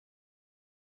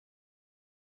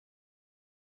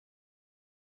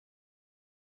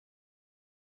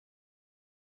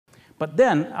But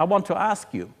then I want to ask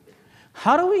you,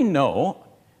 how do we know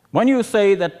when you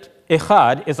say that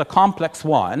Echad is a complex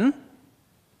one,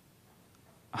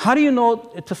 how do you know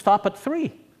to stop at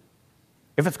 3?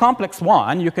 If it's complex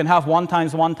 1, you can have 1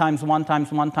 times 1 times 1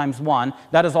 times 1 times 1.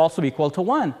 That is also equal to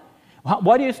 1.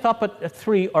 Why do you stop at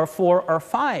 3 or 4 or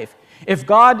 5? If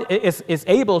God is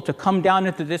able to come down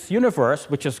into this universe,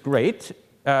 which is great,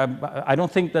 I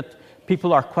don't think that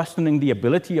people are questioning the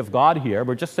ability of God here.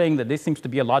 We're just saying that this seems to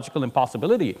be a logical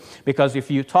impossibility. Because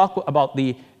if you talk about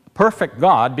the perfect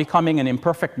God becoming an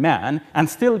imperfect man and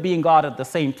still being God at the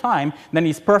same time, then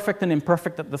he's perfect and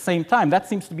imperfect at the same time. That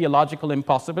seems to be a logical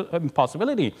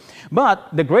impossibility. But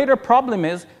the greater problem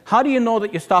is, how do you know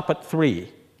that you stop at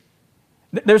 3?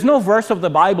 There's no verse of the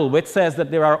Bible which says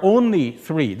that there are only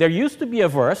 3. There used to be a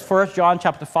verse, 1 John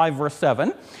chapter 5, verse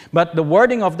 7, but the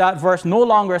wording of that verse no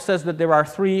longer says that there are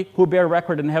 3 who bear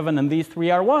record in heaven and these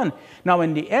 3 are one. Now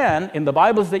in the end, in the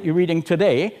Bibles that you're reading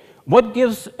today, what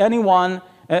gives anyone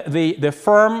the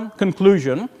firm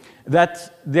conclusion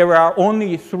that there are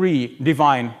only 3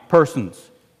 divine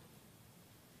persons?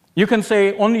 You can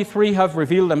say only 3 have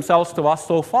revealed themselves to us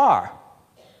so far.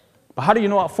 But how do you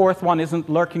know a 4th one isn't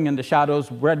lurking in the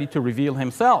shadows ready to reveal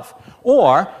himself?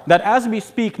 Or that as we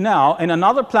speak now, in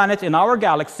another planet in our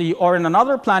galaxy or in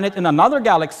another planet in another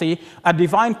galaxy, a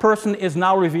divine person is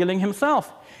now revealing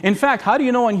himself. In fact, how do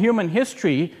you know in human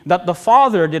history that the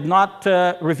Father did not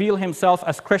reveal himself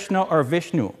as Krishna or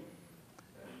Vishnu,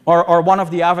 or one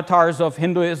of the avatars of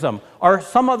Hinduism, or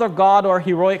some other god or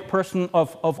heroic person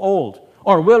of old,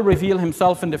 or will reveal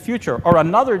himself in the future, or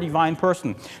another divine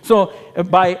person? So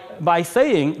by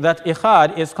saying that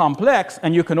Echad is complex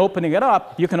and you can open it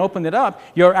up,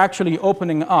 you're actually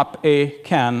opening up a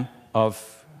can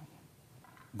of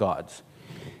gods.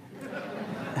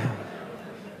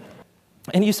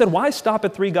 And you said, why stop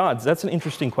at 3 gods? That's an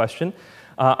interesting question.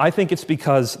 I think it's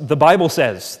because the Bible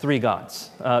says 3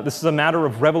 gods. This is a matter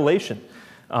of revelation.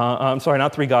 I'm sorry,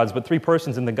 not 3 gods, but 3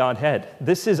 persons in the Godhead.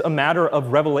 This is a matter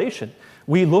of revelation.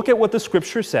 We look at what the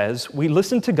Scripture says, we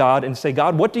listen to God and say,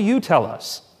 God, what do you tell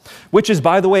us? Which is,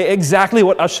 by the way, exactly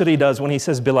what Ash'ari does when he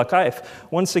says bila kaif.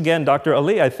 Once again, Dr.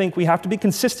 Ali, I think we have to be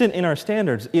consistent in our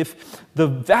standards. If the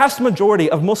vast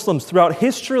majority of Muslims throughout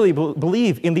history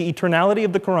believe in the eternality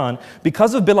of the Quran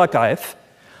because of bila kaif,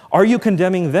 are you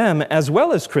condemning them as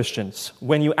well as Christians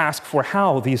when you ask for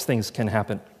how these things can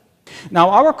happen? Now,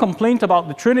 our complaint about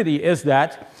the Trinity is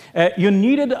that you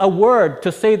needed a word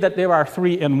to say that there are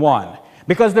 3 in 1.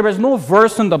 Because there is no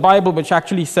verse in the Bible which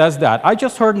actually says that. I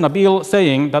just heard Nabeel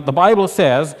saying that the Bible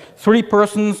says 3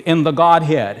 persons in the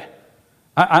Godhead.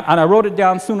 And I wrote it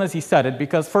down as soon as he said it,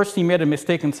 because first he made a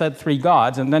mistake and said 3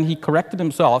 gods, and then he corrected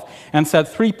himself and said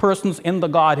 3 persons in the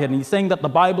Godhead. And he's saying that the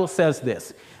Bible says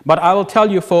this. But I will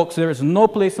tell you, folks, there is no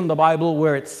place in the Bible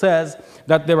where it says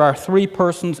that there are 3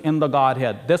 persons in the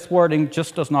Godhead. This wording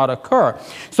just does not occur.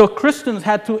 So Christians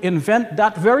had to invent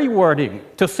that very wording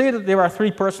to say that there are 3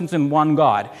 persons in one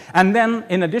God. And then,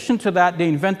 in addition to that, they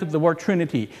invented the word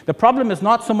Trinity. The problem is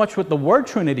not so much with the word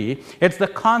Trinity, it's the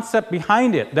concept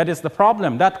behind it that is the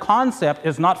problem. That concept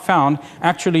is not found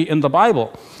actually in the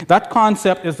Bible. That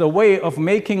concept is a way of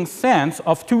making sense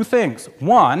of 2 things.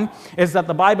 One is that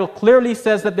the Bible clearly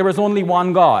says that there is only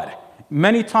one God.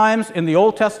 Many times in the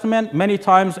Old Testament, many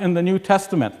times in the New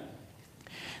Testament.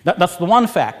 That's the one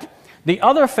fact. The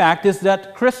other fact is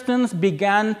that Christians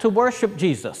began to worship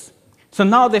Jesus. So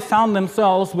now they found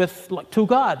themselves with like 2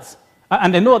 gods.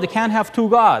 And they know they can't have 2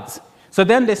 gods. So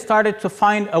then they started to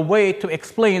find a way to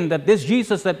explain that this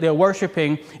Jesus that they're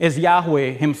worshiping is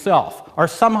Yahweh himself, or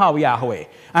somehow Yahweh.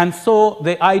 And so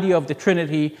the idea of the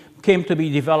Trinity came to be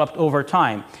developed over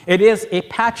time. It is a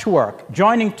patchwork,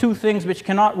 joining 2 things which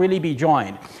cannot really be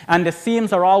joined. And the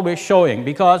seams are always showing,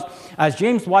 because as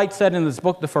James White said in his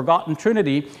book, The Forgotten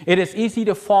Trinity, it is easy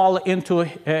to fall into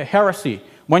heresy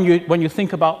when you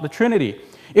think about the Trinity.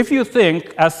 If you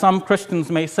think, as some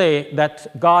Christians may say,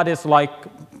 that God is like,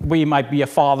 we might be a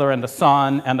father and a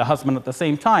son and a husband at the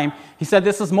same time, he said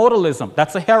this is modalism.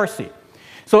 That's a heresy.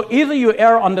 So either you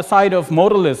err on the side of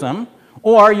modalism,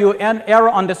 or you err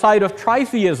on the side of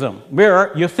tritheism,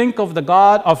 where you think of the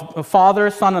God of Father,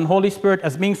 Son, and Holy Spirit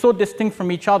as being so distinct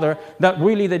from each other that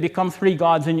really they become 3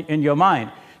 gods in your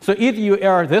mind. So either you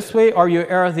err this way or you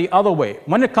err the other way.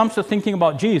 When it comes to thinking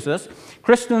about Jesus,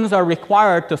 Christians are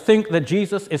required to think that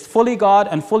Jesus is fully God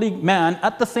and fully man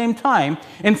at the same time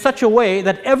in such a way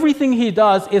that everything he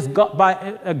does is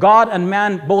God and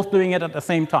man both doing it at the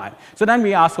same time. So then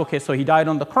we ask, okay, so he died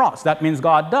on the cross. That means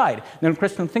God died. Then a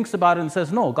Christian thinks about it and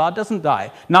says, no, God doesn't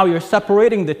die. Now you're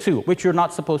separating the two, which you're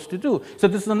not supposed to do. So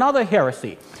this is another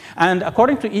heresy. And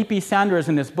according to E.P. Sanders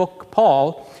in his book,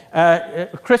 Paul,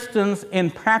 Christians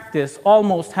in practice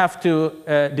almost have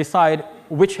to decide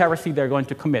which heresy they're going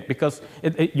to commit, because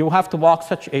you have to walk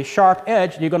such a sharp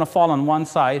edge, you're going to fall on one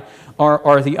side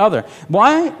or the other.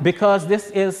 Why? Because this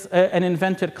is an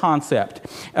invented concept.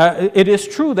 It is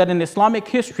true that in Islamic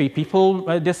history,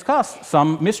 people discuss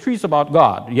some mysteries about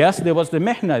God. Yes, there was the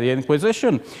Mihna, the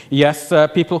Inquisition. Yes,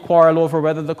 people quarrel over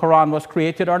whether the Quran was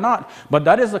created or not. But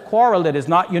that is a quarrel that is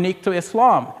not unique to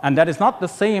Islam, and that is not the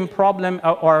same problem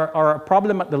or a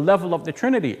problem at the level of the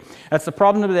Trinity. That's a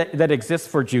problem that exists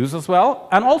for Jews as well,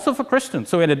 and also for Christians.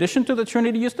 So in addition to the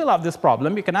Trinity, you still have this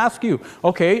problem. You can ask you,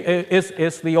 okay,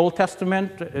 is the Old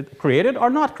Testament created or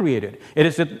not created?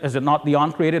 Is it not the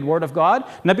uncreated Word of God?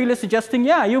 Nabeel is suggesting,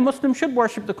 yeah, you Muslims should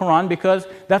worship the Quran because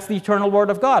that's the eternal Word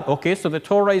of God. Okay, so the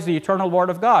Torah is the eternal Word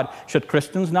of God. Should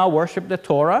Christians now worship the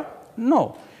Torah?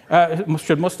 No.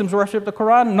 Should Muslims worship the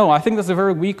Quran? No. I think that's a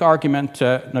very weak argument,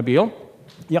 Nabeel.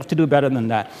 You have to do better than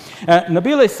that.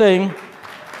 Nabeel is saying,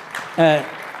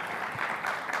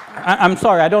 I'm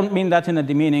sorry, I don't mean that in a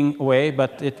demeaning way,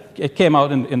 but it came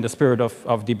out in the spirit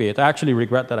of debate. I actually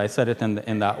regret that I said it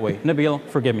in that way. Nabeel,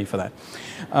 forgive me for that.